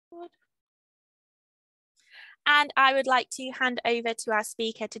And I would like to hand over to our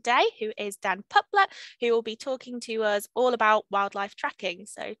speaker today, who is Dan Puplett, who will be talking to us all about wildlife tracking.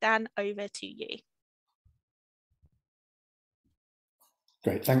 So Dan, over to you.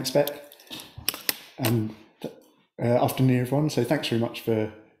 Great, thanks, Beck. Afternoon, everyone. So thanks very much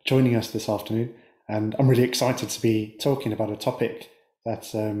for joining us this afternoon. And I'm really excited to be talking about a topic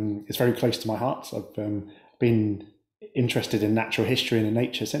that is very close to my heart. I've been interested in natural history and in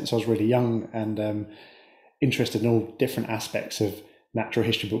nature since I was really young, and interested in all different aspects of natural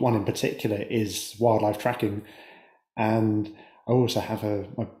history, but one in particular is wildlife tracking. And I also have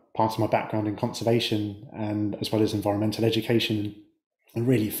part of my background in conservation and as well as environmental education, and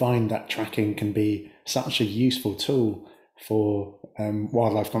really find that tracking can be such a useful tool for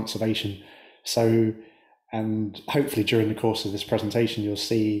wildlife conservation. So, and hopefully during the course of this presentation, you'll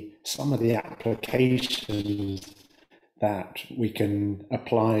see some of the applications that we can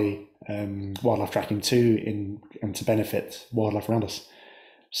apply wildlife tracking to and to benefit wildlife around us.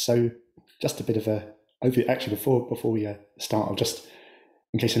 So just a bit of a overview. Actually, before we start, I'll just,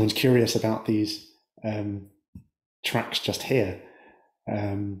 in case anyone's curious about these tracks just here,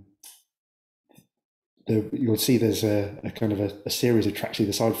 you'll see there's a kind of a series of tracks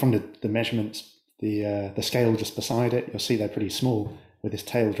either side from the measurements, the scale just beside it. You'll see they're pretty small with this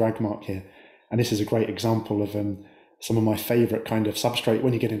tail drag mark here. And this is a great example of some of my favorite kind of substrate.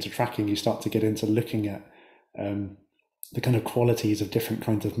 When you get into tracking, you start to get into looking at the kind of qualities of different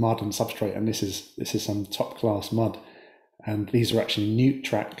kinds of mud and substrate. And this is some top class mud. And these are actually newt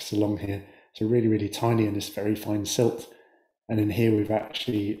tracks along here. So really, really tiny and this very fine silt. And in here, we've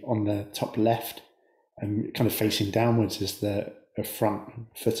actually on the top left, kind of facing downwards is the front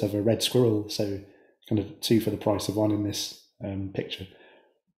foot of a red squirrel. So kind of 2 for the price of 1 in this picture.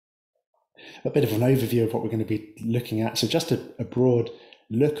 A bit of an overview of what we're going to be looking at. So just a broad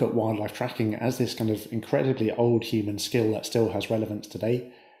look at wildlife tracking as this kind of incredibly old human skill that still has relevance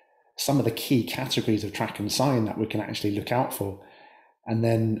today. Some of the key categories of track and sign that we can actually look out for. And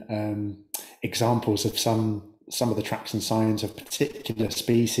then examples of some of the tracks and signs of particular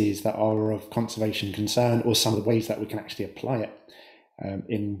species that are of conservation concern, or some of the ways that we can actually apply it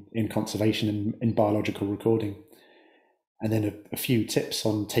in conservation and in biological recording. And then a few tips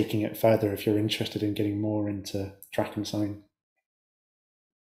on taking it further if you're interested in getting more into track and sign.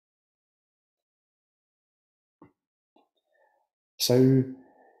 So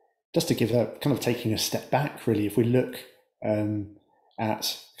just to give a kind of taking a step back, really, if we look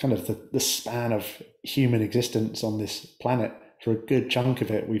at kind of the span of human existence on this planet, for a good chunk of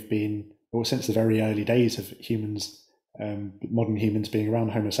it, we've been, well, since the very early days of humans, modern humans being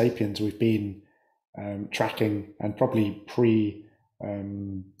around, Homo sapiens, we've been tracking, and probably pre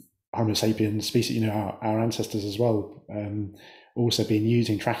Homo sapiens species, our ancestors as well, also been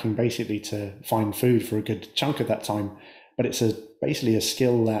using tracking basically to find food for a good chunk of that time. But it's basically a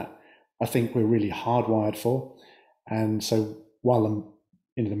skill that I think we're really hardwired for. And so while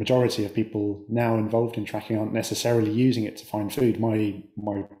the majority of people now involved in tracking aren't necessarily using it to find food, my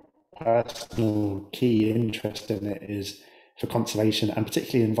personal key interest in it is for conservation and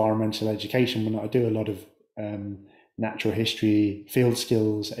particularly environmental education. When I do a lot of natural history, field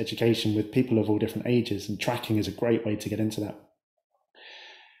skills education with people of all different ages, and tracking is a great way to get into that.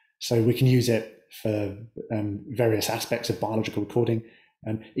 So we can use it for various aspects of biological recording,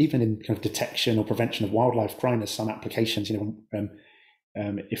 and even in kind of detection or prevention of wildlife crime. There's some applications,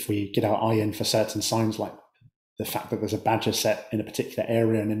 if we get our eye in for certain signs, like the fact that there's a badger set in a particular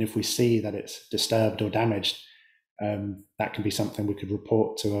area, and then if we see that it's disturbed or damaged, that can be something we could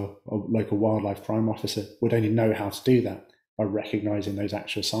report to a local wildlife crime officer. We'd only know how to do that by recognizing those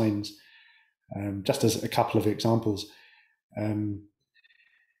actual signs. Just as a couple of examples.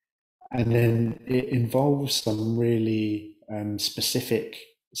 And then it involves some really specific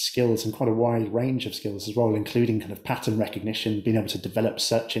skills and quite a wide range of skills as well, including kind of pattern recognition, being able to develop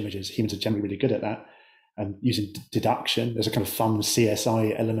search images. Humans are generally really good at that. And using deduction, there's a kind of fun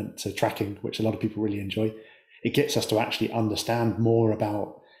CSI element to tracking, which a lot of people really enjoy. It gets us to actually understand more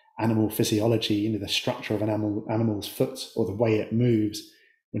about animal physiology, the structure of an animal's foot or the way it moves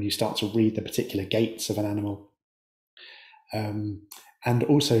when you start to read the particular gaits of an animal. And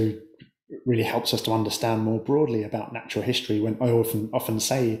also really helps us to understand more broadly about natural history. When I often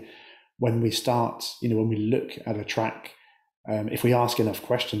say, when we start, when we look at a track, if we ask enough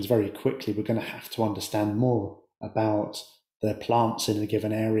questions very quickly, we're going to have to understand more about the plants in a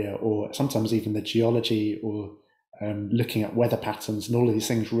given area, or sometimes even the geology, or looking at weather patterns, and all of these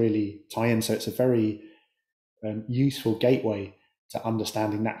things really tie in. So it's a very useful gateway to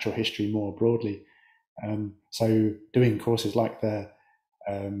understanding natural history more broadly. So doing courses like the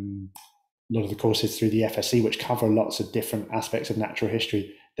a lot of the courses through the FSC, which cover lots of different aspects of natural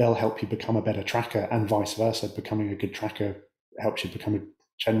history, they'll help you become a better tracker, and vice versa. Becoming a good tracker helps you become a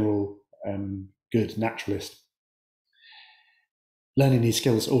general good naturalist. Learning these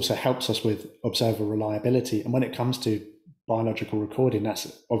skills also helps us with observer reliability. And when it comes to biological recording,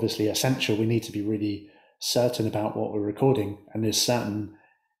 that's obviously essential. We need to be really certain about what we're recording. And there's certain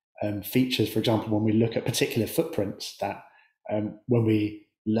features, for example, when we look at particular footprints, that when we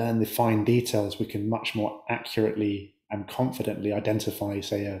learn the fine details, we can much more accurately and confidently identify,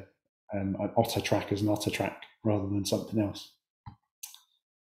 say, an otter track as an otter track rather than something else.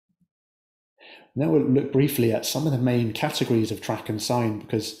 Now we'll look briefly at some of the main categories of track and sign,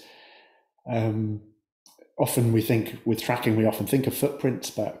 because often we think with tracking, we often think of footprints,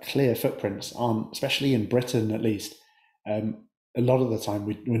 but clear footprints aren't, especially in Britain at least. A lot of the time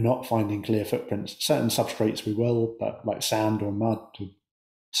we're not finding clear footprints. Certain substrates we will, but like sand or mud or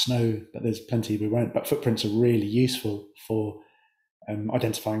snow, but there's plenty we won't. But footprints are really useful for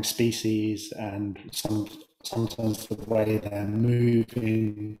identifying species and sometimes the way they're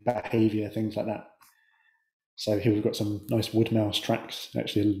moving, behavior, things like that. So here we've got some nice wood mouse tracks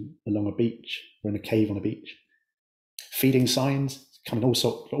actually along a beach, or in a cave on a beach. Feeding signs come in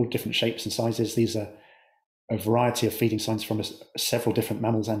all different shapes and sizes. These are a variety of feeding signs from several different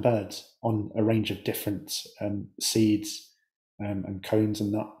mammals and birds on a range of different seeds and cones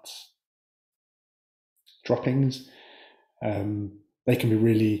and nuts. Droppings, they can be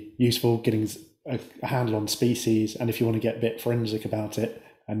really useful, getting a handle on species, and if you want to get a bit forensic about it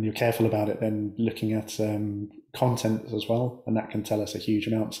and you're careful about it, then looking at content as well, and that can tell us a huge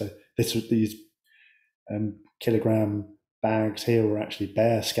amount. So these kilogram bags here were actually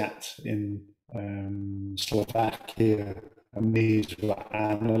bear scat in Slovakia, and these were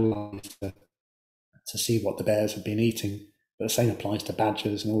analysed to see what the bears have been eating. But the same applies to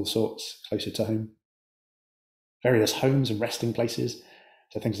badgers and all sorts closer to home. Various homes and resting places,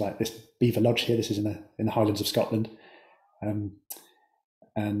 so things like this beaver lodge here. This is in the Highlands of Scotland,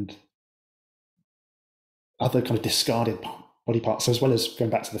 and other kind of discarded body parts. So as well as going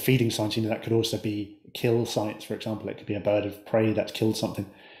back to the feeding signs, that could also be kill sites. For example, it could be a bird of prey that's killed something.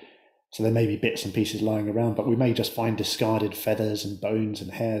 So there may be bits and pieces lying around, but we may just find discarded feathers and bones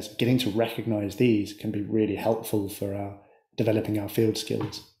and hairs. Getting to recognize these can be really helpful for developing our field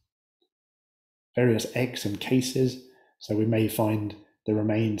skills. Various eggs and cases. So we may find the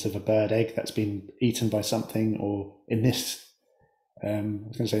remains of a bird egg that's been eaten by something, or in this, I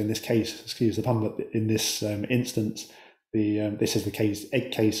was going to say in this case, excuse the pun, but in this instance, this is the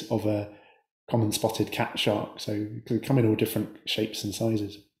egg case of a common spotted cat shark. So it could come in all different shapes and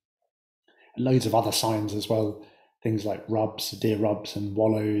sizes. And loads of other signs as well, things like rubs, deer rubs and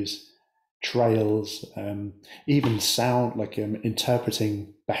wallows, trails, even sound, like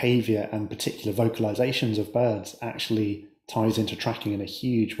interpreting behavior and particular vocalizations of birds actually ties into tracking in a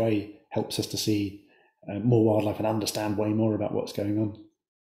huge way, helps us to see more wildlife and understand way more about what's going on.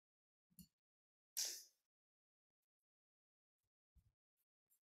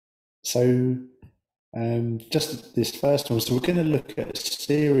 So just this first one, so we're going to look at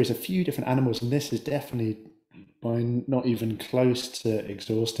a few different animals, and this is definitely by not even close to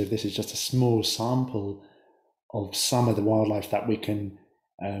exhaustive. This is just a small sample of some of the wildlife that we can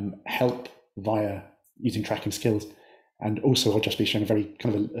help via using tracking skills. And also I'll just be showing a very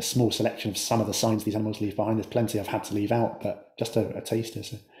kind of a small selection of some of the signs these animals leave behind. There's plenty I've had to leave out, but just a taster.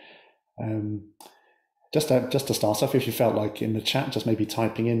 So just to start off, if you felt like in the chat, just maybe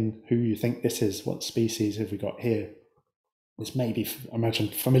typing in who you think this is, what species have we got here. This may be, I imagine,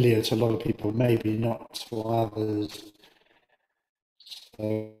 familiar to a lot of people, maybe not to others.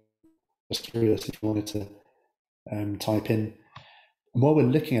 So just curious if you wanted to type in. And while we're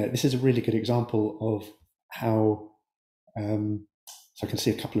looking at it, this is a really good example of how, so I can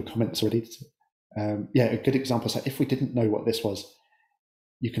see a couple of comments already. Yeah, a good example. So if we didn't know what this was,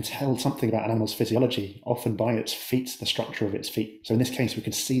 you can tell something about an animal's physiology, often by its feet, the structure of its feet. So in this case, we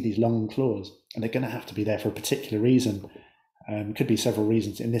can see these long claws, and they're going to have to be there for a particular reason. Could be several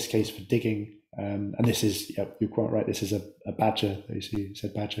reasons. In this case, for digging. And this is, yeah, you're quite right, this is a badger. You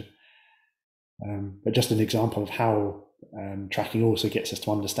said badger. But just an example of how tracking also gets us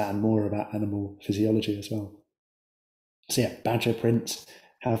to understand more about animal physiology as well. So yeah, badger prints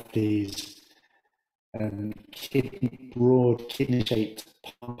have these broad kidney-shaped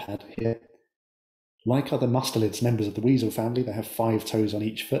palm pad here. Like other mustelids, members of the weasel family, they have 5 toes on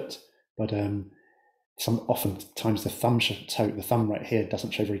each foot, but oftentimes the thumb right here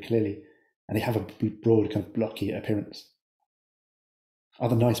doesn't show very clearly, and they have a broad kind of blocky appearance.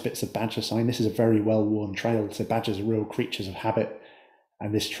 Other nice bits of badger sign. This is a very well-worn trail, so badgers are real creatures of habit.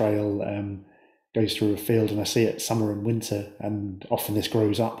 and this trail goes through a field, and I see it summer and winter, and often this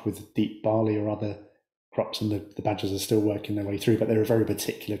grows up with deep barley or other crops, and the badgers are still working their way through, but they're a very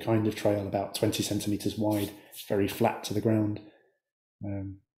particular kind of trail, about 20 centimetres wide, very flat to the ground.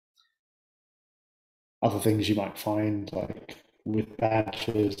 Other things you might find, like with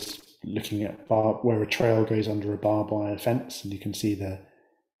badgers, looking at where a trail goes under a barbed wire fence, and you can see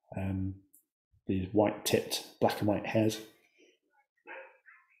these white-tipped black and white hairs.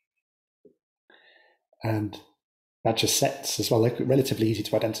 And badger setts as well, they're relatively easy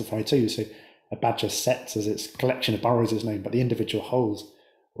to identify too. So a badger setts, as its collection of burrows is known, but the individual holes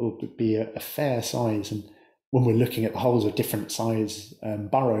will be a fair size. And when we're looking at the holes of different size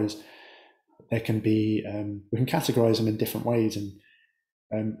burrows, there can be, we can categorize them in different ways.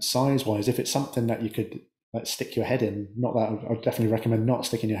 And size-wise, if it's something that you could stick your head in, not that I would definitely recommend not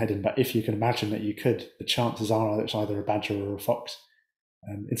sticking your head in, but if you can imagine that you could, the chances are that it's either a badger or a fox.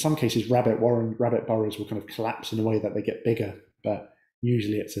 In some cases, rabbit burrows will kind of collapse in a way that they get bigger, but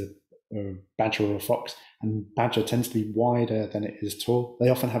usually it's a badger or a fox. And badger tends to be wider than it is tall. They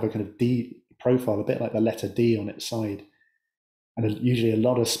often have a kind of D profile, a bit like the letter D on its side, and usually a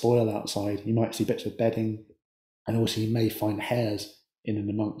lot of spoil outside. You might see bits of bedding, and also you may find hairs in and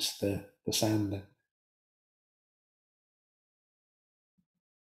amongst the sand there.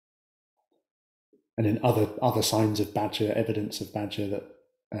 And then other signs of badger, evidence of badger that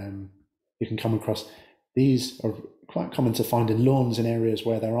you can come across. These are quite common to find in lawns in areas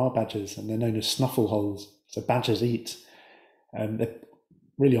where there are badgers, and they're known as snuffle holes. So badgers eat, they're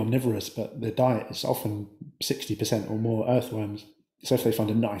really omnivorous, but their diet is often 60% or more earthworms. So if they find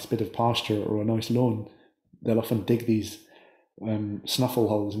a nice bit of pasture or a nice lawn, they'll often dig these snuffle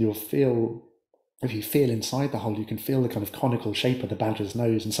holes, and you'll feel, if you feel inside the hole, you can feel the kind of conical shape of the badger's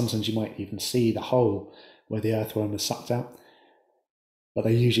nose, and sometimes you might even see the hole where the earthworm is sucked out. But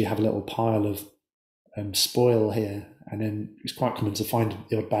they usually have a little pile of spoil here, and then it's quite common to find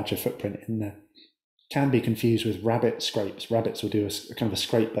the odd badger footprint in there. Can be confused with rabbit scrapes. Rabbits will do a kind of a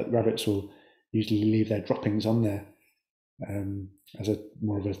scrape, but rabbits will usually leave their droppings on there as a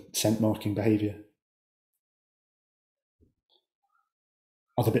more of a scent marking behaviour.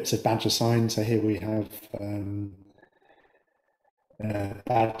 Other bits of badger signs. So here we have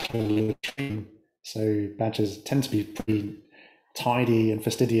badger latrine. So badgers tend to be pretty tidy and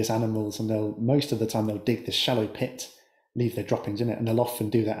fastidious animals, and most of the time they'll dig this shallow pit, leave their droppings in it, and they'll often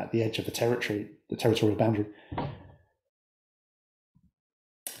do that at the edge of the territorial boundary.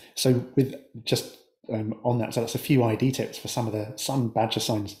 So with just on that, so that's a few ID tips for some badger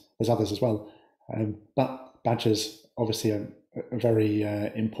signs. There's others as well, but badgers obviously are a very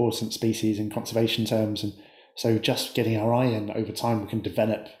important species in conservation terms, and so just getting our eye in over time, we can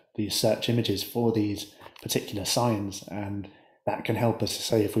develop these search images for these particular signs, and that can help us,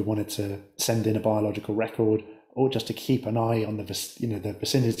 say, if we wanted to send in a biological record, or just to keep an eye on the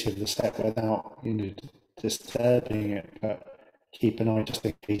vicinity of the set without disturbing it, but keep an eye just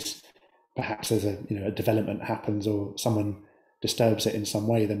in case perhaps there's a development happens or someone disturbs it in some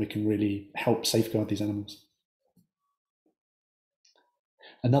way, then we can really help safeguard these animals.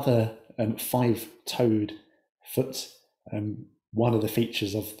 Another 5-toed foot, one of the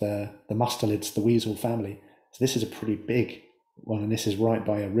features of the mustelids, the weasel family. So this is a pretty big one, and this is right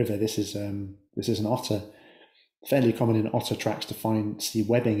by a river. This is an otter. Fairly common in otter tracks to see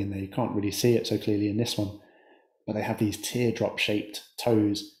webbing in there. You can't really see it so clearly in this one, but they have these teardrop-shaped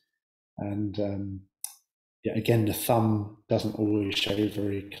toes, and again, the thumb doesn't always show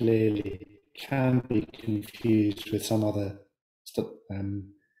very clearly. It can be confused with some other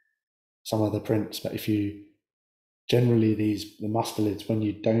prints, but generally the mustelids, when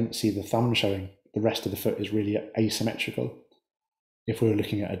you don't see the thumb showing, the rest of the foot is really asymmetrical. If we were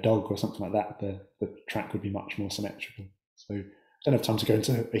looking at a dog or something like that, the track would be much more symmetrical. So I don't have time to go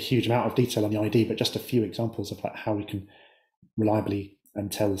into a huge amount of detail on the ID, but just a few examples of how we can reliably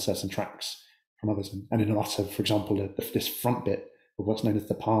tell certain tracks from others. And in an otter, for example, this front bit of what's known as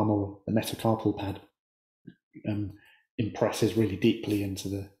the palm or the metacarpal pad impresses really deeply into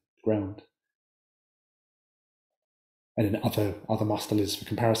the ground. And in other mustelids, for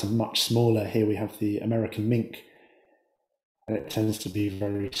comparison, much smaller. Here we have the American mink, and it tends to be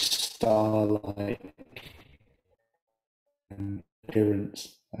very star-like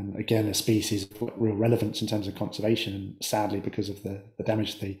appearance, and again, a species of real relevance in terms of conservation, and sadly because of the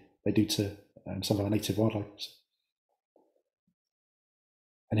damage they do to some of our native wildlife.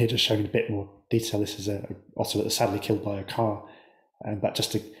 And here, just showing a bit more detail, this is an otter that was sadly killed by a car. But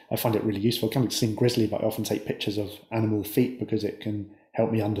I find it really useful. It can seem grisly, but I often take pictures of animal feet because it can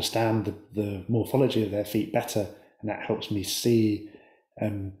help me understand the morphology of their feet better, and that helps me see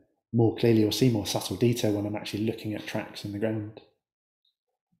more clearly or see more subtle detail when I'm actually looking at tracks in the ground.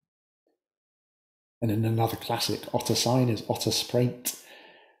 And then another classic otter sign is otter spraint.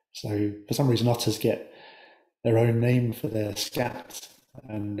 So for some reason, otters get their own name for their scat,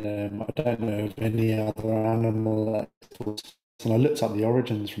 and I don't know of any other animal that's called. And I looked up the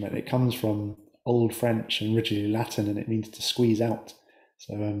origins from it. It comes from Old French and originally Latin, and it means to squeeze out.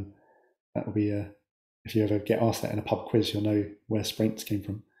 So that will be if you ever get asked that in a pub quiz, you'll know where spraints came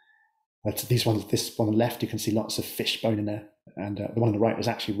from. But these ones, this one on the left, you can see lots of fish bone in there, and the one on the right was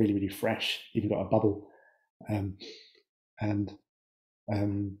actually really, really fresh. Even got a bubble, and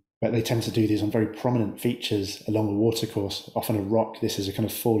but they tend to do these on very prominent features along a watercourse, often a rock. This is a kind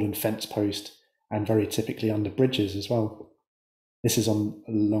of fallen fence post, and very typically under bridges as well. This is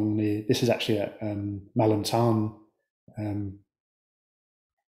this is actually at Malantarn.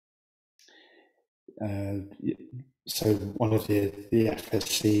 So one of the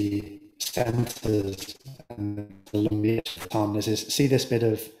FSC centres along the edge of the tarn, see this bit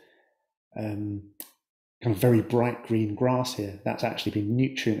of kind of very bright green grass here. That's actually been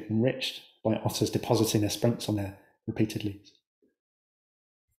nutrient enriched by otters depositing their spraints on there repeatedly.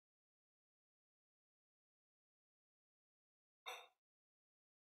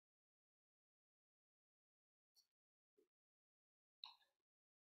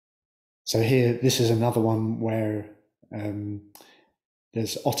 So here, this is another one where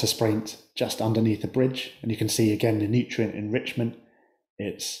there's otter spraint just underneath the bridge, and you can see again the nutrient enrichment.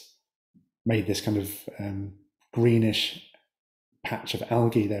 It's made this kind of greenish patch of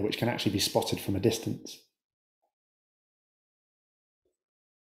algae there, which can actually be spotted from a distance.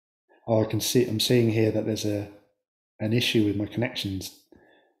 Oh, I'm seeing here that there's an issue with my connections.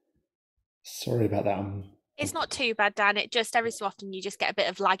 Sorry about that. It's not too bad, Dan. It just every so often you just get a bit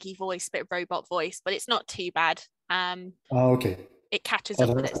of laggy voice, a bit of robot voice, but it's not too bad. Okay. It catches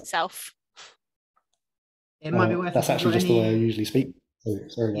up with itself. It might be worth. That's actually just the way I usually speak.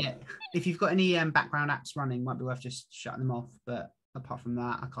 Sorry. Yeah, if you've got any background apps running, might be worth just shutting them off. But apart from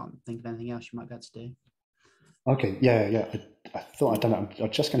that, I can't think of anything else you might be able to do. Okay. Yeah. I thought I'd done it.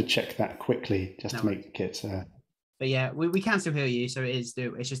 I'm just going to check that quickly just to make it. But yeah, we can still hear you, so it's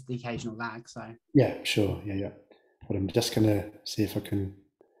just the occasional lag. So yeah, sure. Yeah. But I'm just going to see if I can.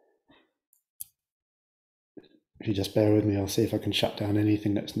 If you just bear with me, I'll see if I can shut down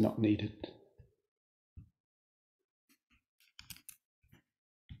anything that's not needed.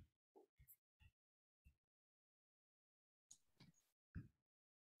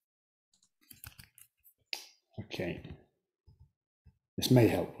 Okay. This may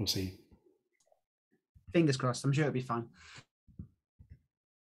help. We'll see. Fingers crossed. I'm sure it'll be fine.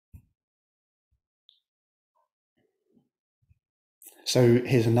 So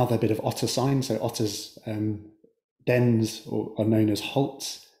here's another bit of otter sign. So otters' dens are known as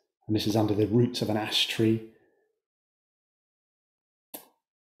holts, and this is under the roots of an ash tree.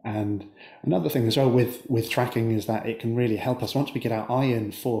 And another thing as well with tracking is that it can really help us, once we get our eye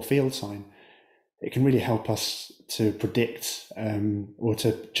in for field sign, it can really help us to predict or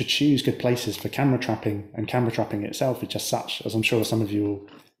to choose good places for camera trapping. And camera trapping itself is just such, as I'm sure some of you will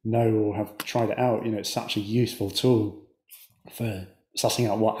know or have tried it out, it's such a useful tool for sussing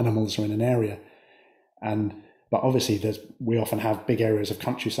out what animals are in an area. But obviously we often have big areas of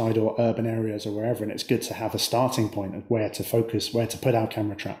countryside or urban areas or wherever, and it's good to have a starting point of where to focus, where to put our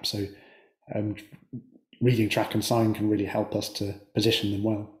camera traps. So reading track and sign can really help us to position them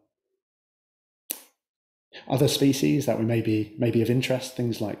well. Other species that we may be of interest,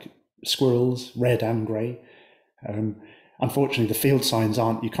 things like squirrels, red and grey. Unfortunately, the field signs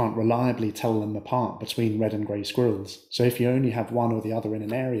you can't reliably tell them apart between red and grey squirrels. So if you only have one or the other in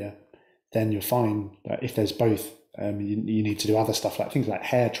an area, then you're fine. But if there's both, you need to do other stuff like things like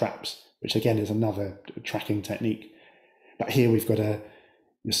hair traps, which again is another tracking technique. But here we've got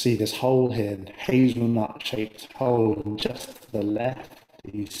you'll see this hole here, hazelnut-shaped hole, and just to the left,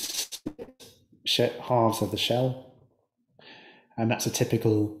 these halves of the shell. And that's a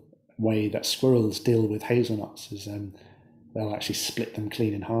typical way that squirrels deal with hazelnuts, is they'll actually split them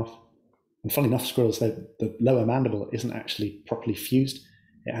clean in half. And funny enough, squirrels, the lower mandible isn't actually properly fused.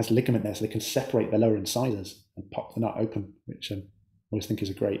 It has ligament there, so they can separate the lower incisors and pop the nut open, which I always think is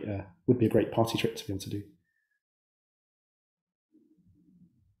would be a great party trick to be able to do.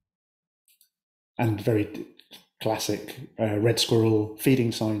 And very classic red squirrel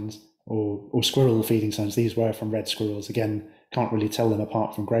feeding signs or squirrel feeding signs. These were from red squirrels. Again, can't really tell them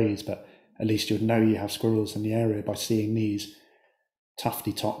apart from greys, but at least you'd know you have squirrels in the area by seeing these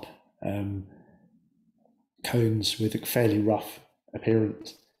tufty top cones with a fairly rough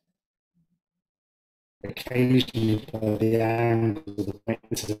appearance. occasionally by the angle of the bite,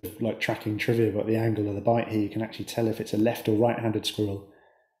 this is like tracking trivia, but the angle of the bite here, you can actually tell if it's a left or right-handed squirrel.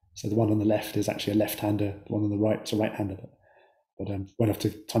 So the one on the left is actually a left-hander, the one on the right is a right-hander. But won't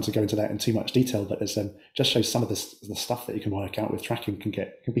have time to go into that in too much detail, but there's just shows some of the stuff that you can work out with tracking can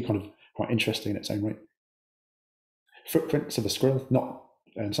be kind of quite interesting in its own right. Footprints of a squirrel, not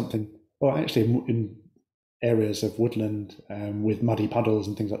something, well, actually in areas of woodland with muddy puddles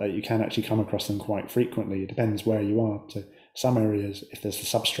and things like that, you can actually come across them quite frequently. It depends where you are. So some areas, if there's the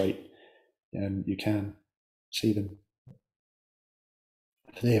substrate, you can see them.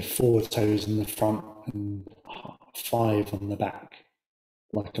 They have 4 toes in the front and 5 on the back,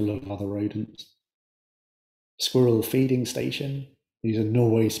 like a lot of other rodents. Squirrel feeding station. These are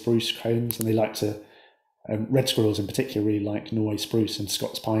Norway spruce cones, and they like to, red squirrels in particular really like Norway spruce and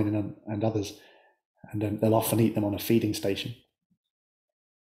Scots pine and others, and they'll often eat them on a feeding station.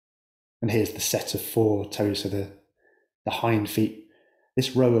 And here's the set of 4 toes, so the hind feet.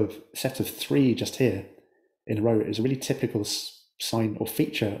 This set of 3 just here in a row is a really typical sign or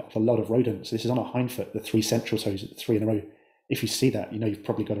feature of a lot of rodents. This is on a hind foot, the 3 central toes, 3 in a row. If you see that, you've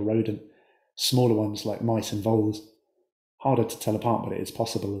probably got a rodent. Smaller ones like mice and voles, harder to tell apart, but it is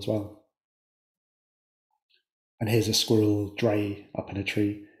possible as well. And here's a squirrel dray up in a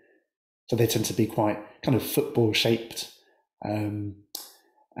tree. So they tend to be quite kind of football shaped and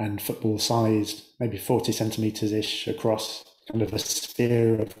football sized, maybe 40 centimeters ish across, kind of a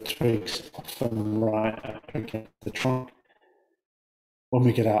sphere of twigs, often right up against the trunk. When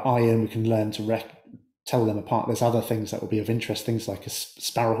we get our eye in, we can learn to tell them apart. There's other things that will be of interest, things like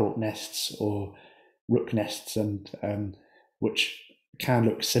sparrowhawk nests or rook nests, and which can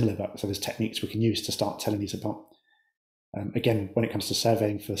look similar, but so there's techniques we can use to start telling these apart. Again, when it comes to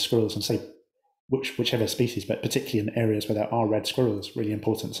surveying for squirrels, and say whichever species, but particularly in areas where there are red squirrels, really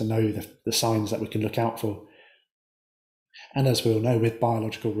important to know the signs that we can look out for. And as we all know, with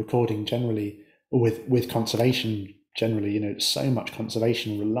biological recording generally, or with conservation generally, so much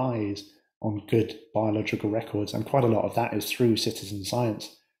conservation relies on good biological records, and quite a lot of that is through citizen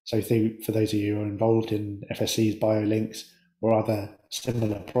science. So for those of you who are involved in FSC's BioLinks or other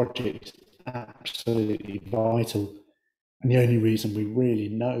similar projects, absolutely vital. And the only reason we really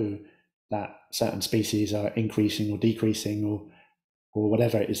know that certain species are increasing or decreasing or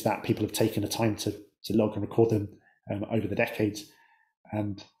whatever is that people have taken the time to log and record them over the decades.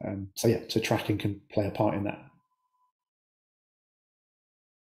 And so tracking can play a part in that.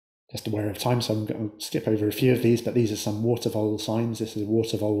 Just aware of time, so I'm going to skip over a few of these, but these are some water vole signs. This is a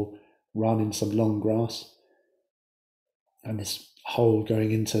water vole run in some long grass, and this hole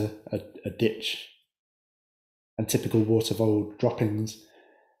going into a ditch, and typical water vole droppings.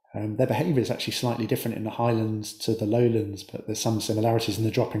 Their behaviour is actually slightly different in the highlands to the lowlands, but there's some similarities, and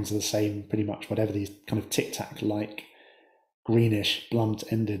the droppings are the same pretty much, whatever these kind of tic-tac-like greenish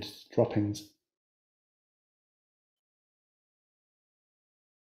blunt-ended droppings.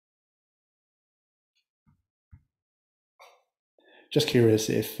 Just curious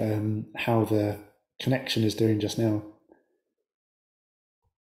if how the connection is doing just now.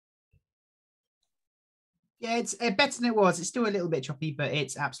 Yeah, it's better than it was. It's still a little bit choppy, but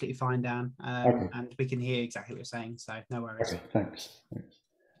it's absolutely fine, Dan. Okay. And we can hear exactly what you're saying, so no worries. Okay, thanks.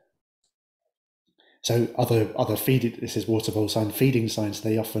 So other feeding, this is water vole sign, feeding signs,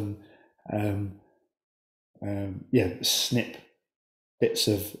 they often snip bits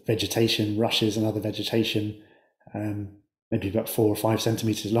of vegetation, rushes and other vegetation, maybe about 4 or 5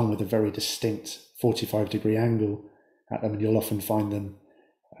 centimeters long with a very distinct 45-degree angle at them, and you'll often find them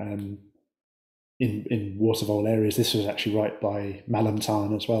in water vole areas. This was actually right by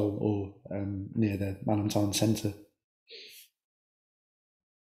Malamtarn as well, or near the Malamtarn Centre.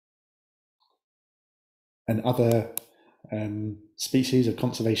 And other species of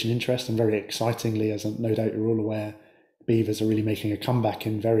conservation interest, and very excitingly, as no doubt you're all aware, beavers are really making a comeback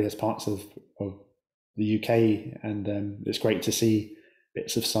in various parts of the UK, and it's great to see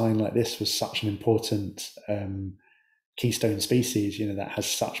bits of sign like this was such an important keystone species, that has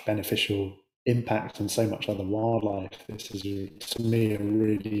such beneficial impact on so much other wildlife. This is, to me, a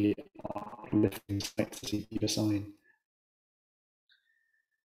really uplifting sight to see beaver sign.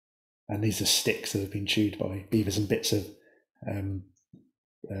 And these are sticks that have been chewed by beavers and bits of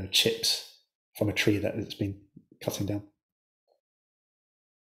chips from a tree that it's been cutting down.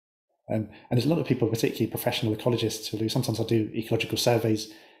 And there's a lot of people, particularly professional ecologists, who sometimes I do ecological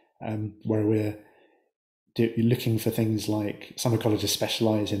surveys where we're looking for things like, some ecologists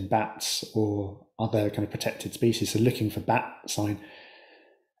specialize in bats or other kind of protected species, so looking for bat sign.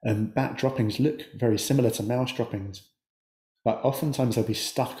 Bat droppings look very similar to mouse droppings. but oftentimes they'll be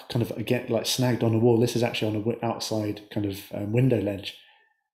stuck kind of again, like snagged on a wall. This is actually on an outside kind of window ledge.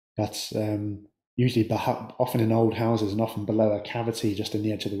 That's usually often in old houses and often below a cavity just in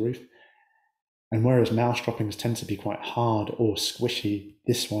the edge of the roof. And whereas mouse droppings tend to be quite hard or squishy,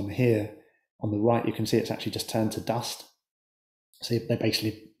 this one here on the right, you can see it's actually just turned to dust. So they're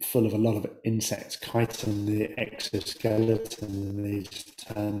basically full of a lot of insects, chitin, the exoskeleton, and they just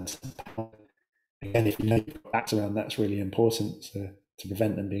turn to powder. Again, if you know you've got bats around, that's really important to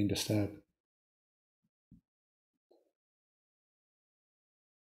prevent them being disturbed.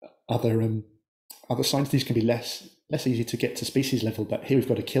 Other signs, these can be less easy to get to species level, but here we've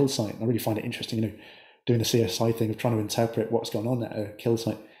got a kill site. And I really find it interesting, doing the CSI thing of trying to interpret what's going on at a kill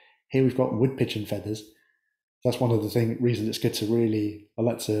site. Here we've got wood pigeon feathers. That's one of the reasons it's good to I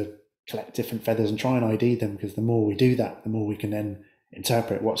like to collect different feathers and try and ID them, because the more we do that, the more we can then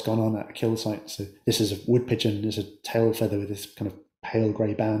interpret what's gone on at a kill site. So this is a wood pigeon. There's a tail feather with this kind of pale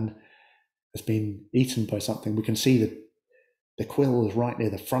grey band. Has been eaten by something. We can see that the quills right near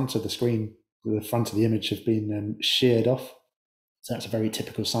the front of the screen, the front of the image, have been sheared off. So that's a very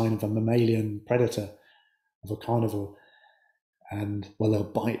typical sign of a mammalian predator, of a carnivore. And they'll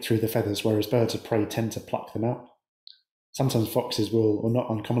bite through the feathers, whereas birds of prey tend to pluck them out. Sometimes foxes will, or not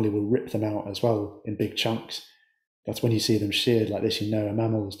uncommonly, will rip them out as well in big chunks. But when you see them sheared like this, a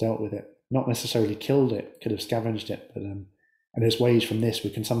mammal has dealt with it. Not necessarily killed it, could have scavenged it. But and there's ways from this we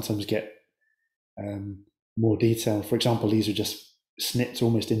can sometimes get more detail. For example, these are just snipped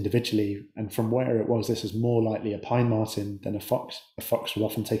almost individually, and from where it was, this is more likely a pine marten than a fox. A fox will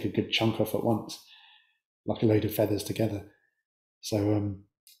often take a good chunk off at once, like a load of feathers together. So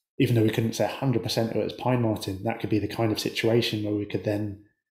even though we couldn't say 100% it was pine marten, that could be the kind of situation where we could then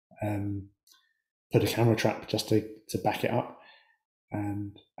put a camera trap just to back it up.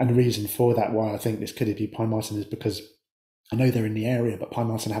 And the reason for that, why I think this could be pine marten, is because I know they're in the area, but pine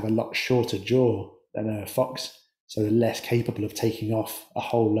marten have a lot shorter jaw than a fox, so they're less capable of taking off a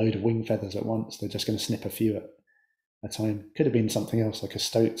whole load of wing feathers at once. They're just going to snip a few at a time. Could have been something else like a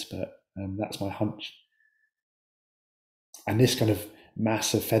stoat, but that's my hunch. And this kind of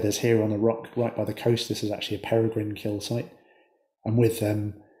mass of feathers here on a rock right by the coast, this is actually a peregrine kill site. And with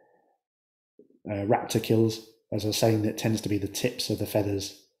raptor kills, as I was saying, it tends to be the tips of the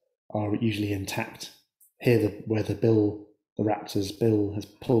feathers are usually intact. Here, where the raptor's bill has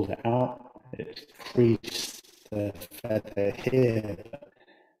pulled it out, it's creased the feather here.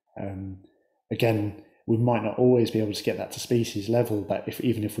 Again, we might not always be able to get that to species level, but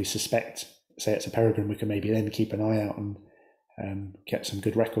even if we suspect, say it's a peregrine, we can maybe then keep an eye out and get some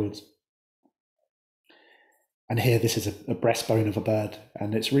good records. And here, this is a breastbone of a bird,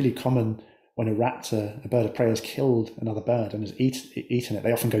 and it's really common when a raptor, a bird of prey, has killed another bird and has eaten it.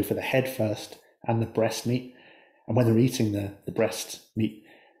 They often go for the head first and the breast meat, and when they're eating the breast meat,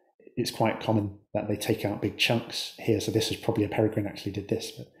 it's quite common that they take out big chunks here. So this is probably a peregrine actually did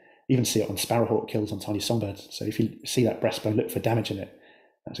this, but even see it on sparrowhawk kills on tiny songbirds. So if you see that breastbone, look for damage in it.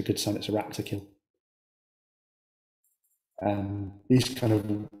 That's a good sign it's a raptor kill. These kind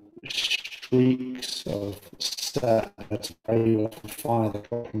of streaks of certain birds of prey will often fire the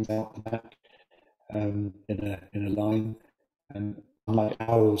droppings out the back in a line. And unlike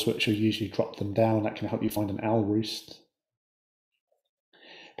owls, which will usually drop them down, that can help you find an owl roost.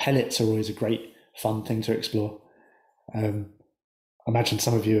 Pellets are always a great fun thing to explore. I imagine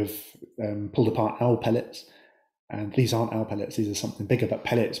some of you have pulled apart owl pellets, and these aren't owl pellets, these are something bigger. But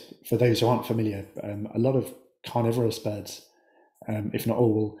pellets, for those who aren't familiar, a lot of carnivorous birds, if not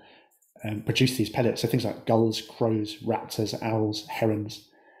all, will produce these pellets. So things like gulls, crows, raptors, owls, herons.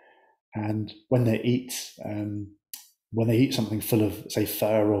 And when they eat something full of, say,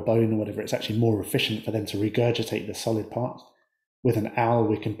 fur or bone or whatever, it's actually more efficient for them to regurgitate the solid parts. With an owl,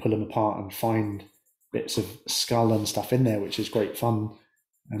 we can pull them apart and find bits of skull and stuff in there, which is great fun.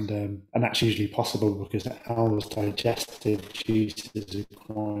 And that's usually possible because the owl's digestive juices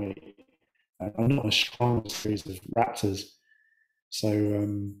are not as strong as those of raptors. So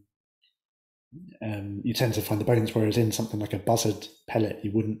you tend to find the bones, whereas in something like a buzzard pellet,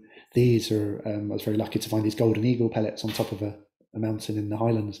 you wouldn't. These are, I was very lucky to find these golden eagle pellets on top of a mountain in the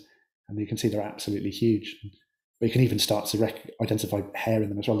Highlands, and you can see they're absolutely huge. But you can even start to identify hair in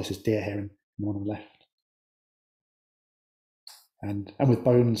them as well. This is deer hair in the one on the left. And with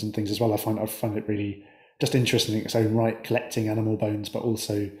bones and things as well, I find it really just interesting in its own right, collecting animal bones, but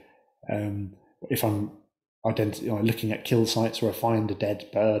also if I'm looking at kill sites where I find a dead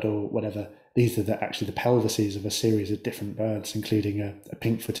bird or whatever, these are actually the pelvises of a series of different birds, including a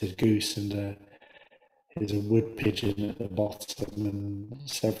pink-footed goose, and there's a wood pigeon at the bottom and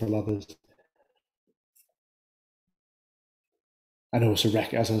several others. and also,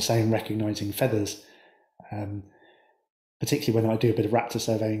 as I was saying, recognizing feathers, particularly when I do a bit of raptor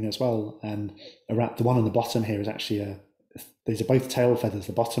surveying as well. And the one on the bottom here is actually these are both tail feathers.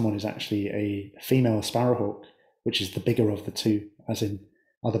 The bottom one is actually a female sparrowhawk, which is the bigger of the two, as in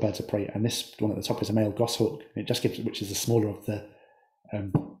other birds of prey. And this one at the top is a male goshawk. It just gives, which is the smaller of the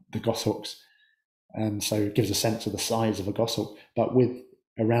goshawks. And so it gives a sense of the size of a goshawk. But with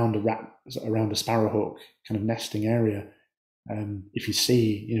around a sparrowhawk kind of nesting area, if you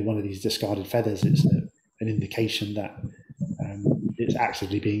see one of these discarded feathers, it's an indication that it's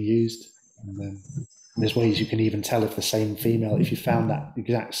actively being used. And there's ways you can even tell if the same female, if you found that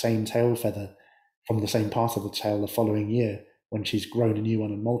exact same tail feather from the same part of the tail the following year, when she's grown a new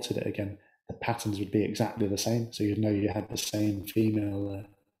one and molted it again, the patterns would be exactly the same. So you'd know you had the same female there.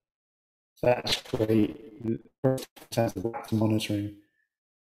 So that's great in terms of raptor monitoring.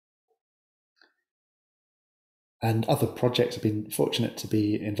 And other projects have been fortunate to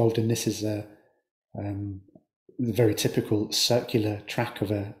be involved in. This is the very typical circular track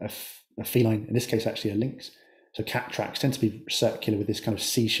of a feline, in this case actually a lynx. So cat tracks tend to be circular with this kind of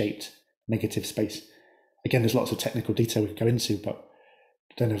C-shaped negative space. Again, there's lots of technical detail we could go into, but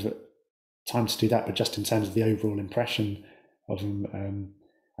I don't have time to do that. But just in terms of the overall impression of them,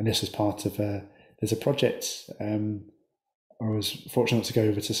 and this was part of there's a project. I was fortunate to go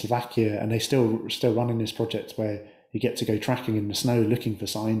over to Slovakia, and they're still running this project where you get to go tracking in the snow, looking for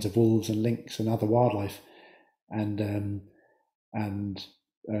signs of wolves and lynx and other wildlife, and then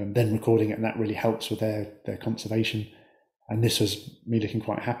recording it, and that really helps with their conservation. And this was me looking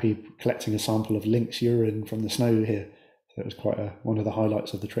quite happy, collecting a sample of lynx urine from the snow here. So it was quite one of the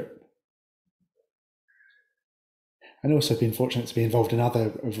highlights of the trip. And also been fortunate to be involved in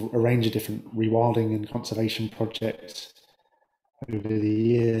a range of different rewilding and conservation projects over the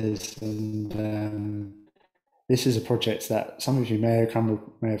years. And this is a project that some of you may have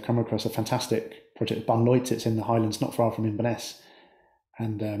come across, a fantastic project, Bunloit. It's in the Highlands, not far from Inverness.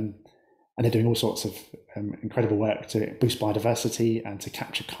 And they're doing all sorts of incredible work to boost biodiversity and to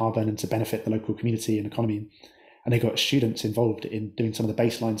capture carbon and to benefit the local community and economy. And they got students involved in doing some of the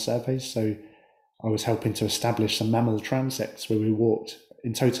baseline surveys. So I was helping to establish some mammal transects where we walked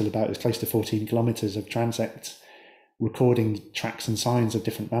in total about as close to 14 kilometers of transects, recording tracks and signs of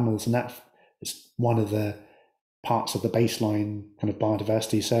different mammals. And that is one of the parts of the baseline kind of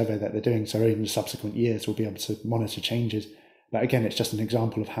biodiversity survey that they're doing. So in the subsequent years, we'll be able to monitor changes. But again, it's just an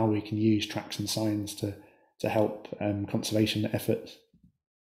example of how we can use tracks and signs to help conservation efforts.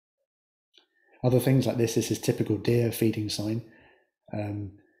 Other things like this is typical deer feeding sign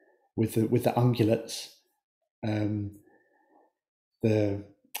with the ungulates.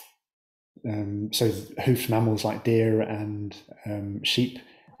 So hoofed mammals like deer and sheep,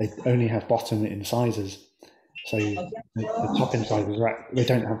 they only have bottom incisors. So the top incisors they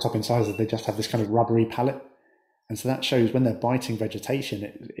don't have top incisors, they just have this kind of rubbery palate. And so that shows when they're biting vegetation,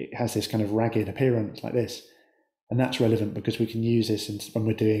 it has this kind of ragged appearance like this. And that's relevant because we can use this when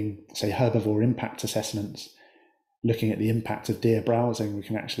we're doing, say, herbivore impact assessments, looking at the impact of deer browsing. We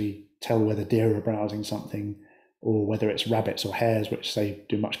can actually tell whether deer are browsing something or whether it's rabbits or hares, which say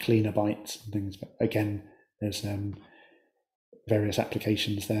do much cleaner bites and things. But again, there's various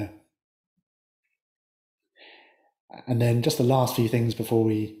applications there. And then just the last few things before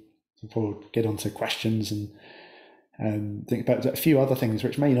we get on to questions and think about a few other things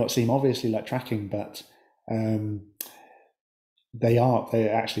which may not seem obviously like tracking, but they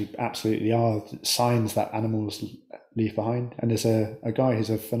actually absolutely are signs that animals leave behind. And there's a guy who's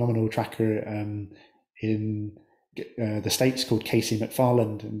a phenomenal tracker in the States called Casey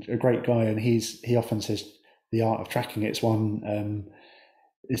McFarland, and a great guy, and he often says the art of tracking it's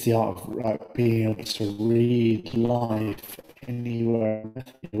the art of being able to read life anywhere.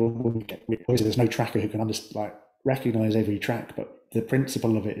 There's no tracker who can recognize every track, but the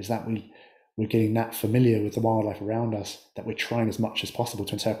principle of it is that we're getting that familiar with the wildlife around us that we're trying as much as possible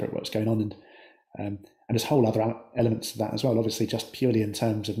to interpret what's going on. And there's whole other elements of that as well, obviously just purely in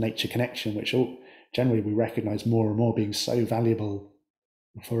terms of nature connection, which generally we recognize more and more being so valuable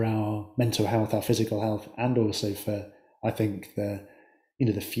for our mental health, our physical health, and also for, I think, the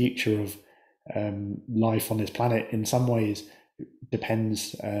future of life on this planet in some ways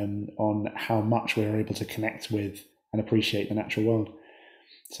depends on how much we're able to connect with and appreciate the natural world.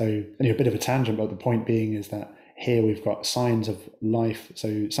 So a bit of a tangent, but the point being is that here we've got signs of life.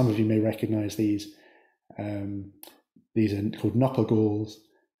 So some of you may recognize these. These are called knopper galls,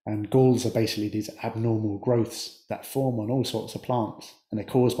 and galls are basically these abnormal growths that form on all sorts of plants, and they're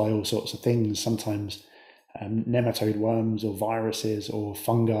caused by all sorts of things, sometimes nematode worms or viruses or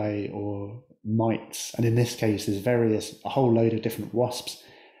fungi or mites. And in this case, there's a whole load of different wasps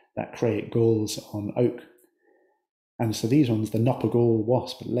that create galls on oak. And so these ones, the nopper-gall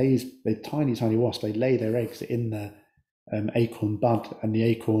wasp, the tiny wasp, they lay their eggs in the acorn bud, and the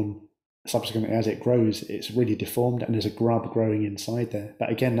acorn, subsequently as it grows, it's really deformed and there's a grub growing inside there. But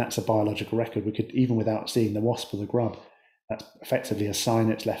again, that's a biological record. We could, even without seeing the wasp or the grub, that's effectively a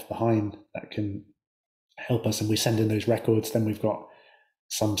sign it's left behind that can help us. And we send in those records, then we've got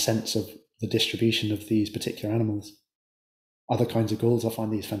some sense of the distribution of these particular animals. Other kinds of galls, I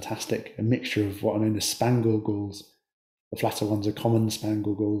find these fantastic, a mixture of what are known as spangle galls. The flatter ones are common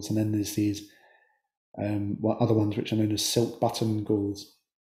spangle galls, and then there's these other ones which are known as silk button galls.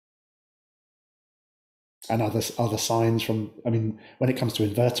 And other signs from, I mean, when it comes to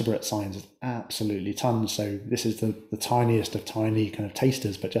invertebrate signs, it's absolutely tons. So this is the tiniest of tiny kind of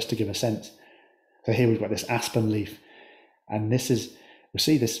tasters, but just to give a sense. So here we've got this aspen leaf, and this is, we'll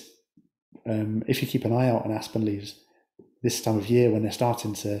see this, if you keep an eye out on aspen leaves this time of year when they're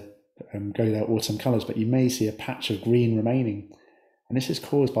starting to go their autumn colours, but you may see a patch of green remaining. And this is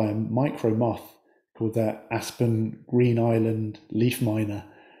caused by a micro moth called the aspen green island leaf miner.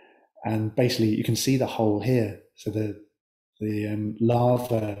 And basically you can see the hole here. So the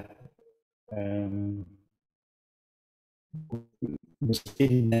larva was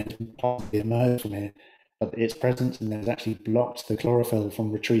in there, possibly emerged from here, but its presence in there has actually blocked the chlorophyll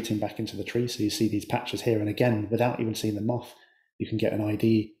from retreating back into the tree. So you see these patches here, and again, without even seeing the moth, you can get an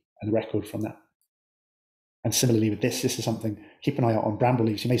ID and record from that. And similarly with this is something, keep an eye out on bramble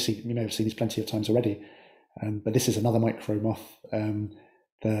leaves. You may have seen these plenty of times already, but this is another micro moth,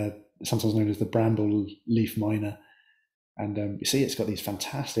 sometimes known as the bramble leaf miner. And you see it's got these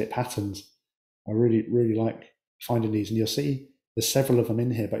fantastic patterns. I really, really like finding these, and you'll see there's several of them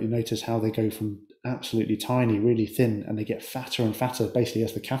in here, but you notice how they go from absolutely tiny, really thin, and they get fatter and fatter basically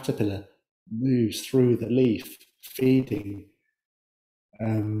as the caterpillar moves through the leaf, feeding,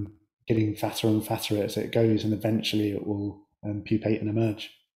 getting fatter and fatter as it goes, and eventually it will pupate and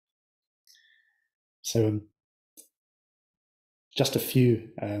emerge. So just a few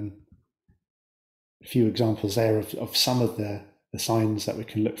examples there of some of the signs that we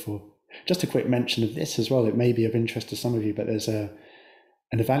can look for. Just a quick mention of this as well, it may be of interest to some of you, but there's an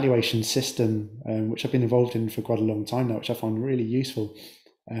evaluation system which I've been involved in for quite a long time now, which I find really useful,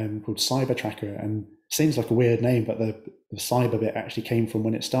 called Cyber Tracker. And it seems like a weird name, but the cyber bit actually came from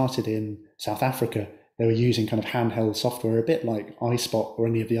when it started in South Africa. They were using kind of handheld software, a bit like iSpot or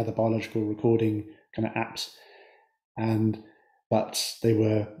any of the other biological recording kind of apps. But they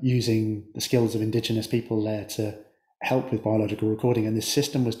were using the skills of indigenous people there to help with biological recording. And this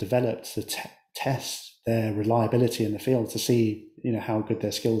system was developed to test their reliability in the field, to see, how good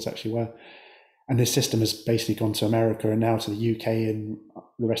their skills actually were. And this system has basically gone to America and now to the UK and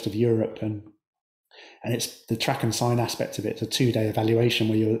the rest of Europe. And it's the track and sign aspect of it. It's a 2-day evaluation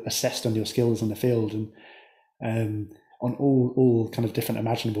where you're assessed on your skills in the field and on all kind of different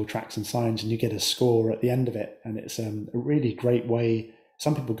imaginable tracks and signs, and you get a score at the end of it. And it's a really great way.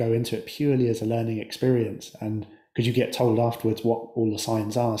 Some people go into it purely as a learning experience, and because you get told afterwards what all the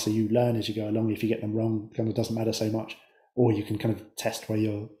signs are, so you learn as you go along. If you get them wrong, it kind of doesn't matter so much, or you can kind of test where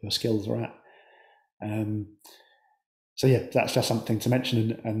your skills are at. So yeah, that's just something to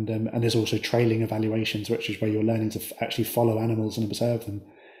mention. And there's also trailing evaluations, which is where you're learning to actually follow animals and observe them.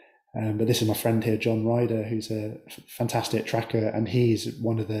 But this is my friend here, John Ryder, who's a fantastic tracker, and he's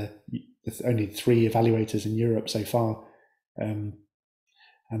one of the only 3 evaluators in Europe so far. And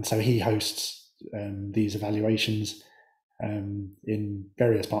so he hosts these evaluations in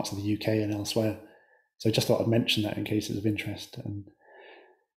various parts of the UK and elsewhere. So I just thought I'd mention that in case it's of interest.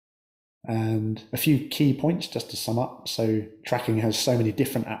 And a few key points just to sum up. So tracking has so many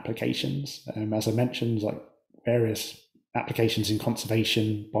different applications. As I mentioned, like various applications in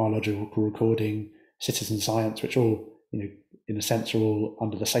conservation, biological recording, citizen science, which all, in a sense, are all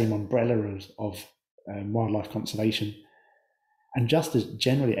under the same umbrella of wildlife conservation. And just as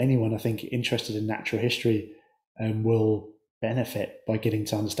generally anyone, I think, interested in natural history will benefit by getting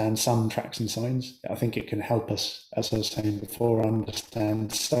to understand some tracks and signs. I think it can help us, as I was saying before,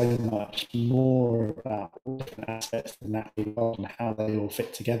 understand so much more about all different aspects of the natural world and how they all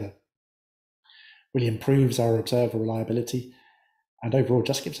fit together. Really improves our observer reliability, and overall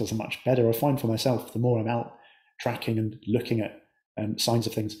just gives us a much better, I find for myself, the more I'm out tracking and looking at signs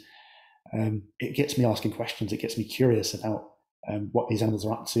of things, it gets me asking questions. It gets me curious about what these animals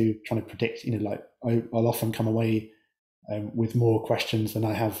are up to, trying to predict. I'll often come away with more questions than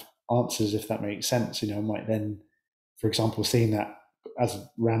I have answers, if that makes sense. I might then, for example, seeing that as a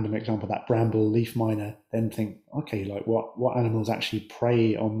random example, that bramble leaf miner, then think, okay, like what animals actually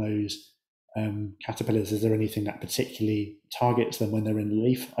prey on those caterpillars? Is there anything that particularly targets them when they're in the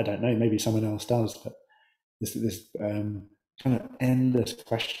leaf? I don't know. Maybe someone else does, but this kind of endless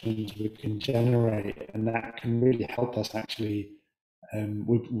questions we can generate, and that can really help us actually.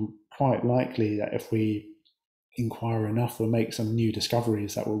 We're quite likely that if we inquire enough, we'll make some new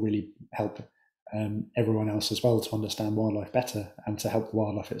discoveries that will really help everyone else as well to understand wildlife better and to help the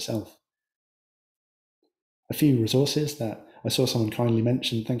wildlife itself. A few resources that I saw someone kindly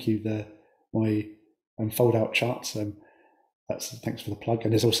mention. Thank you. My fold-out charts. Thanks for the plug.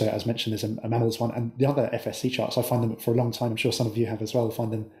 And there's also, as mentioned, there's a mammals one, and the other FSC charts. I find them for a long time. I'm sure some of you have as well.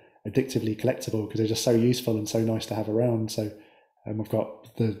 Find them addictively collectible because they're just so useful and so nice to have around. So I've got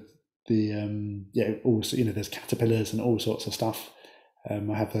also, there's caterpillars and all sorts of stuff. I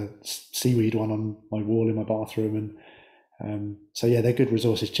have a seaweed one on my wall in my bathroom, and so yeah, they're good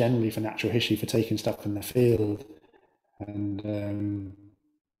resources generally for natural history, for taking stuff in the field. And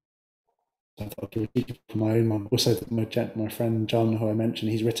I thought I'd give it for my own one. Also, my friend John, who I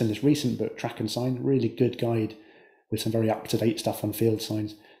mentioned, he's written this recent book, Track and Sign, really good guide with some very up-to-date stuff on field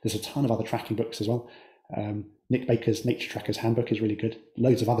signs. There's a ton of other tracking books as well. Nick Baker's Nature Tracker's Handbook is really good.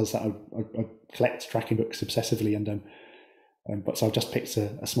 Loads of others that I collect tracking books obsessively, but so I've just picked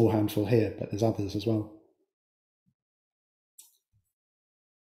a small handful here, but there's others as well.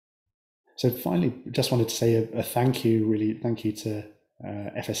 So finally, just wanted to say a thank you to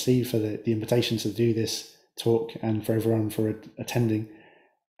FSC for the invitation to do this talk, and for everyone for attending.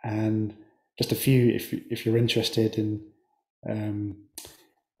 And just a few, if you're interested in and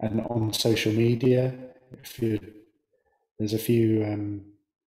on social media, there's a few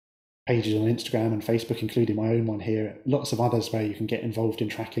pages on Instagram and Facebook, including my own one here. Lots of others where you can get involved in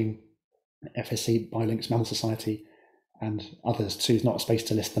tracking. FSC, Biolinks, Mammal Society, and others too. It's not a space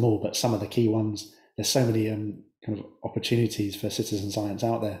to list them all, but some of the key ones. There's so many kind of opportunities for citizen science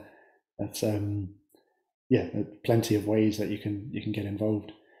out there. That's plenty of ways that you can get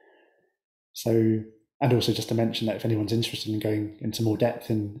involved. So, and also just to mention that if anyone's interested in going into more depth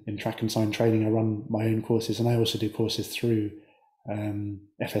in track and sign training, I run my own courses, and I also do courses through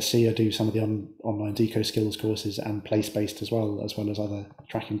FSC. I do some of the online deco skills courses and place-based as well as other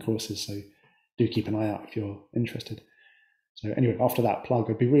tracking courses. So do keep an eye out if you're interested. So anyway, after that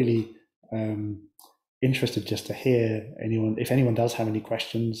plug, I'd be really interested just to hear if anyone does have any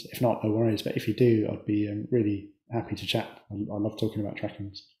questions. If not, no worries. But if you do, I'd be really happy to chat. I love talking about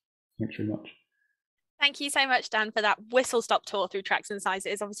tracking. Thanks very much. Thank you so much, Dan, for that whistle-stop tour through tracks and signs.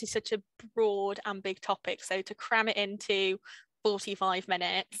 It is obviously such a broad and big topic, so to cram it into 45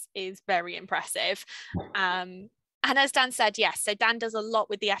 minutes is very impressive. And as Dan said, yes, so Dan does a lot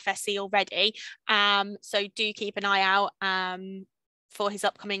with the FSC already. So do keep an eye out for his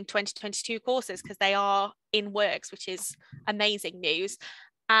upcoming 2022 courses, because they are in works, which is amazing news.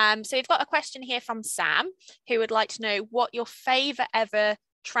 So we've got a question here from Sam, who would like to know what your favourite ever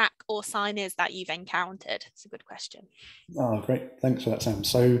track or sign is that you've encountered. It's a good question. Oh, great. Thanks for that, Sam.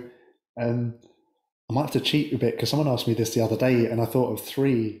 So I might have to cheat a bit, because someone asked me this the other day and I thought of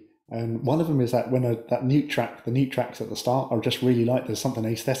three. One of them is that when the newt tracks at the start, I just really like. There's something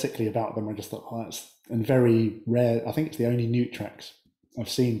aesthetically about them. I just thought, that's and very rare. I think it's the only newt tracks I've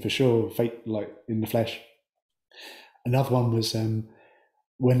seen for sure, like in the flesh. Another one was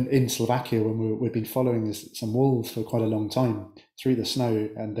when in Slovakia, when we've been following some wolves for quite a long time through the snow,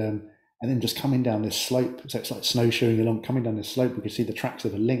 and then just coming down this slope. So it's like snowshoeing along, coming down this slope. We could see the tracks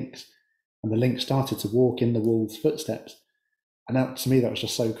of the lynx, and the lynx started to walk in the wolves' footsteps. And that, to me, that was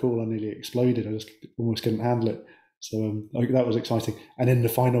just so cool. I nearly exploded. I just almost couldn't handle it. So that was exciting. And then the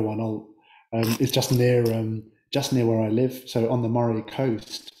final one, is just near where I live. So on the Murray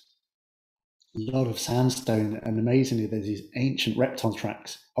coast, a lot of sandstone, and amazingly, there's these ancient reptile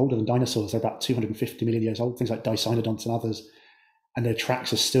tracks, older than dinosaurs. They're about 250 million years old. Things like Dicynodonts and others, and their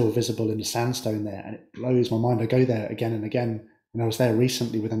tracks are still visible in the sandstone there, and it blows my mind. I go there again and again. And I was there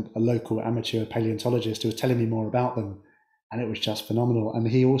recently with a local amateur paleontologist who was telling me more about them. And it was just phenomenal. And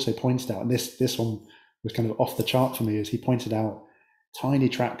he also pointed out, and this one was kind of off the chart for me, is he pointed out tiny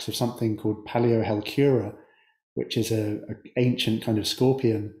tracks of something called Paleohelcura, which is a ancient kind of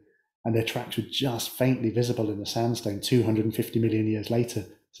scorpion, and their tracks were just faintly visible in the sandstone 250 million years later.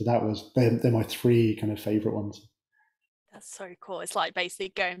 So they're my three kind of favorite ones. That's so cool. It's like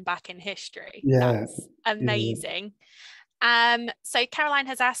basically going back in history. Yeah, that's amazing. Yeah. So Caroline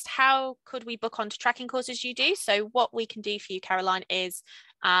has asked, how could we book onto tracking courses you do? So what we can do for you, Caroline, is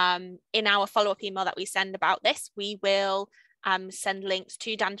in our follow-up email that we send about this, we will send links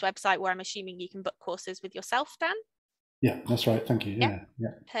to Dan's website, where I'm assuming you can book courses with yourself, Dan. Yeah, that's right. Thank you. Yeah.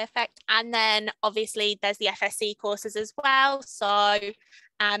 Perfect. And then obviously there's the FSC courses as well. So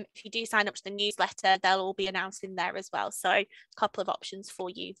If you do sign up to the newsletter, they'll all be announced in there as well. So a couple of options for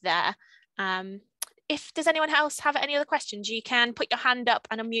you there. If does anyone else have any other questions, you can put your hand up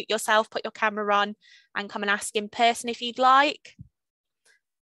and unmute yourself, put your camera on and come and ask in person if you'd like.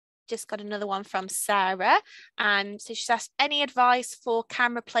 Just got another one from Sarah. So she's asked, any advice for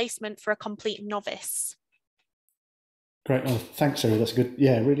camera placement for a complete novice? Great. Oh, thanks, Sarah. That's a good,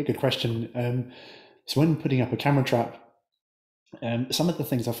 really good question. So when putting up a camera trap, some of the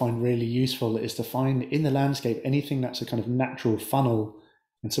things I find really useful is to find in the landscape anything that's a kind of natural funnel.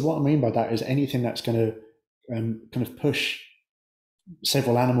 And so what I mean by that is anything that's going to kind of push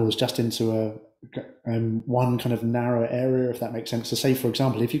several animals just into one kind of narrow area, if that makes sense. So say, for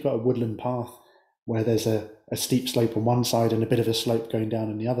example, if you've got a woodland path where there's a steep slope on one side and a bit of a slope going down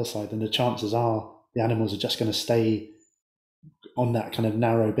on the other side, then the chances are the animals are just going to stay on that kind of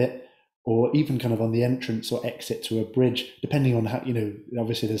narrow bit, or even kind of on the entrance or exit to a bridge, depending on how,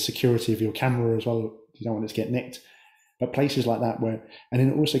 obviously the security of your camera as well. You don't want it to get nicked. But places like that and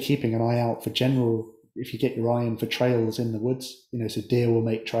then also keeping an eye out for general, if you get your eye in for trails in the woods, so deer will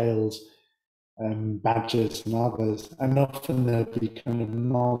make trails, badgers and others, and often there'll be kind of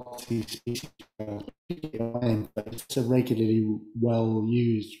multi-species trails, but it's a regularly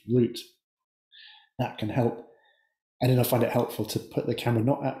well-used route that can help. And then I find it helpful to put the camera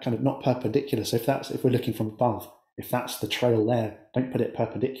not perpendicular. So if we're looking from above, if that's the trail there, don't put it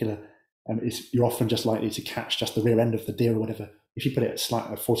perpendicular. You're often just likely to catch just the rear end of the deer or whatever. If you put it at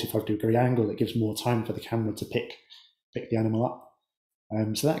a 45-degree angle, it gives more time for the camera to pick the animal up.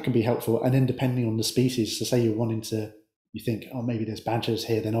 So that can be helpful. And then depending on the species, so say you think, oh, maybe there's badgers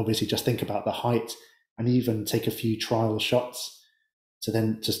here, then obviously just think about the height and even take a few trial shots to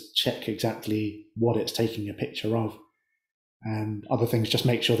then just check exactly what it's taking a picture of. And other things, just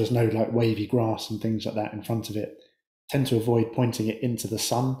make sure there's no like wavy grass and things like that in front of it. Tend to avoid pointing it into the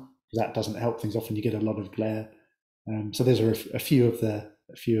sun, because that doesn't help things. Often you get a lot of glare. So those are a few of the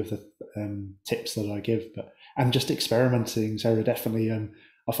tips that I give. And just experimenting, Sarah, definitely.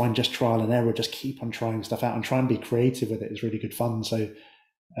 I find just trial and error, just keep on trying stuff out and try and be creative with it is really good fun. So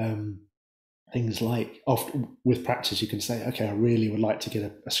things like often with practice, you can say, okay, I really would like to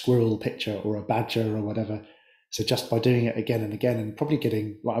get a squirrel picture or a badger or whatever. So just by doing it again and again, and probably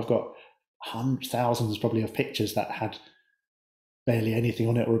getting, I've got thousands probably of pictures that had barely anything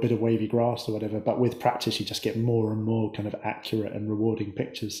on it or a bit of wavy grass or whatever. But with practice, you just get more and more kind of accurate and rewarding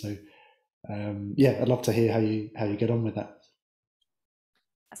pictures. So I'd love to hear how you get on with that.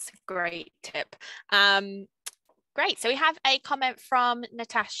 That's a great tip. Great. So we have a comment from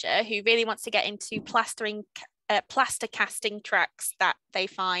Natasha, who really wants to get into plaster casting tracks that they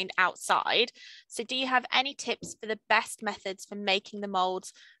find outside. So do you have any tips for the best methods for making the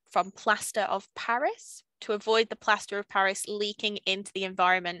molds from plaster of Paris to avoid the plaster of Paris leaking into the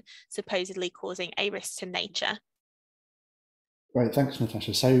environment, supposedly causing a risk to nature? Right, thanks,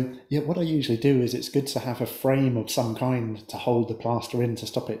 Natasha. So what I usually do is it's good to have a frame of some kind to hold the plaster in to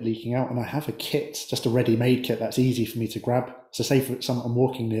stop it leaking out. And I have a kit, just a ready-made kit that's easy for me to grab. So say for example, I'm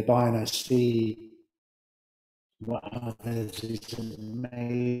walking nearby and I see there's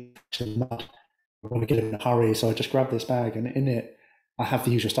made mud. I want to get it in a hurry, so I just grab this bag, and in it I have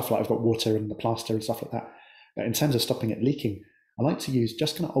the usual stuff, like I've got water and the plaster and stuff like that. But in terms of stopping it leaking, I like to use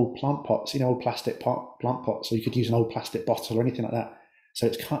just kind of old plant pots, old plastic plant pots, or you could use an old plastic bottle or anything like that. So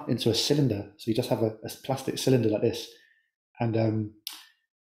it's cut into a cylinder. So you just have a plastic cylinder like this, and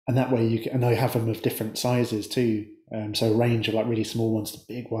that way you can. And I have them of different sizes too. So a range of like really small ones to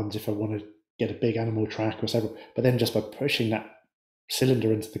big ones if I want to get a big animal track or several. But then just by pushing that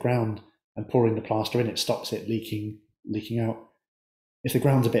cylinder into the ground and pouring the plaster in, it stops it leaking out. If the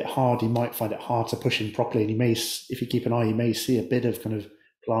ground's a bit hard, you might find it hard to push in properly, and if you keep an eye, you may see a bit of kind of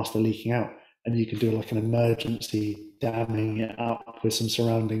plaster leaking out, and you can do like an emergency damming it up with some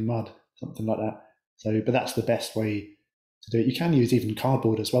surrounding mud, something like that. So, but that's the best way to do it. You can use even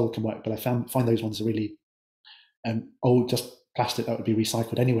cardboard as well, can work, but I find those ones are really old, just plastic that would be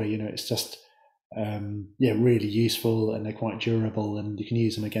recycled anyway. It's just really useful, and they're quite durable, and you can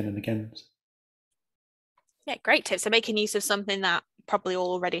use them again and again. Yeah, great tip. So making use of something that probably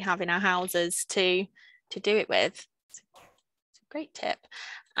already have in our houses to do it with. It's a great tip.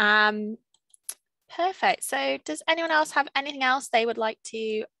 Perfect. So does anyone else have anything else they would like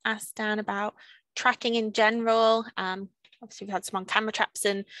to ask Dan about tracking in general? Obviously we've had some on camera traps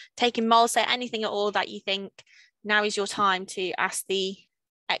and taking molds, so anything at all that you think now is your time to ask the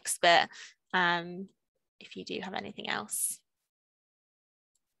expert, if you do have anything else.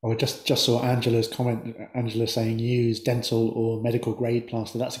 I just saw Angela's comment. Angela saying use dental or medical grade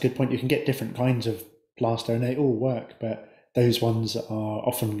plaster. That's a good point. You can get different kinds of plaster and they all work, but those ones are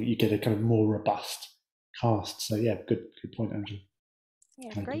often, you get a kind of more robust cast. So yeah, good point, Angela.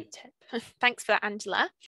 Yeah, great tip. Thanks for that, Angela.